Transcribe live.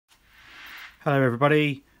Hello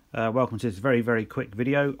everybody, welcome to this very quick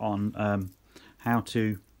video on how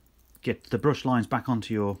to get the brush lines back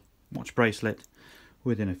onto your watch bracelet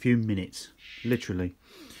within a few minutes, literally.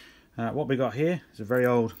 What we got here is a very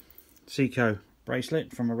old Seiko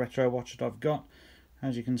bracelet from a retro watch that I've got.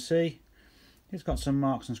 As you can see, it's got some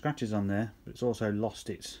marks and scratches on there, but it's also lost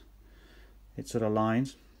its sort of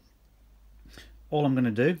lines. All I'm going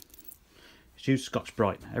to do is use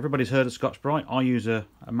Scotch-Brite. Everybody's heard of Scotch-Brite. I use a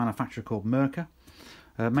manufacturer called Mercer.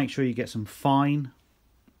 Make sure you get some fine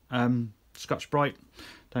Scotch-Brite.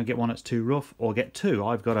 Don't get one that's too rough, or get two.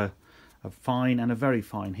 I've got a fine and a very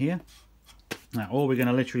fine here. Now all we're going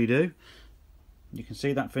to literally do, you can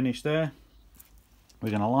see that finish there. We're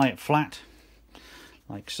going to lie it flat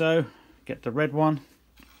like so. Get the red one,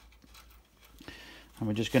 and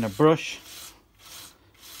we're just going to brush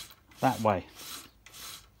that way.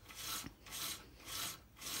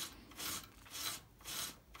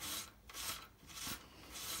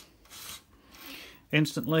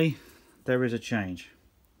 Instantly there is a change.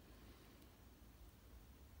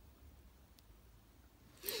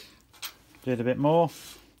 Do it a bit more.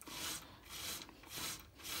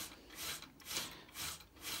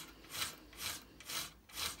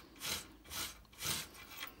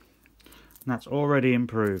 And that's already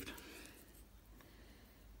improved.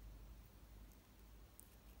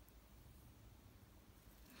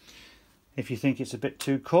 If you think it's a bit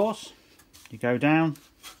too coarse, you go down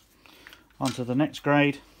onto the next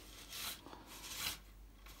grade.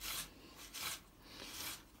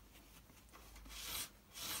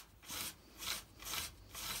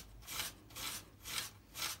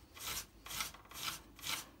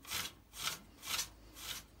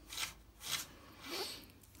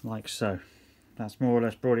 Like so. That's more or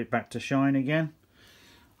less brought it back to shine again.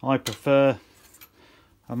 I prefer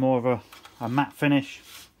a more of a matte finish.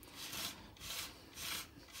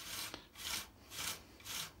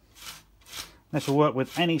 This will work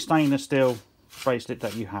with any stainless steel bracelet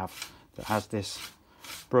that you have that has this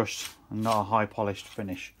brushed and not a high polished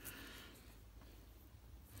finish.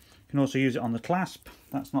 You can also use it on the clasp.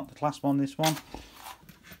 That's not the clasp on this one.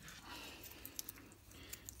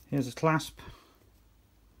 Here's a clasp.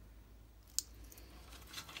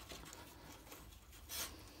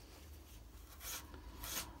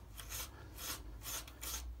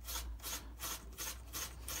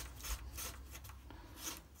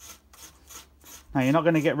 Now you're not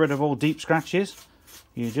going to get rid of all deep scratches,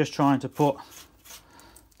 you're just trying to put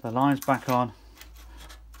the lines back on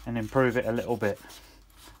and improve it a little bit.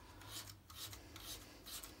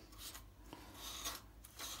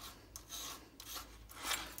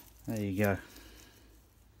 There you go.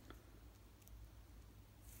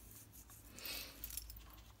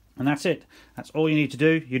 And that's it. That's all you need to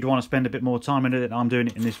do. You'd want to spend a bit more time in it. I'm doing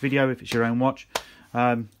it in this video if it's your own watch.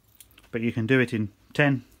 But you can do it in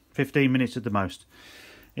 10-15 minutes at the most.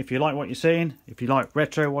 If you like what you're seeing, if you like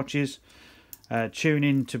retro watches, tune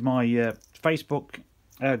in to my Facebook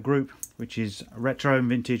group, which is Retro and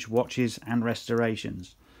Vintage Watches and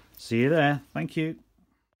Restorations. See you there. Thank you.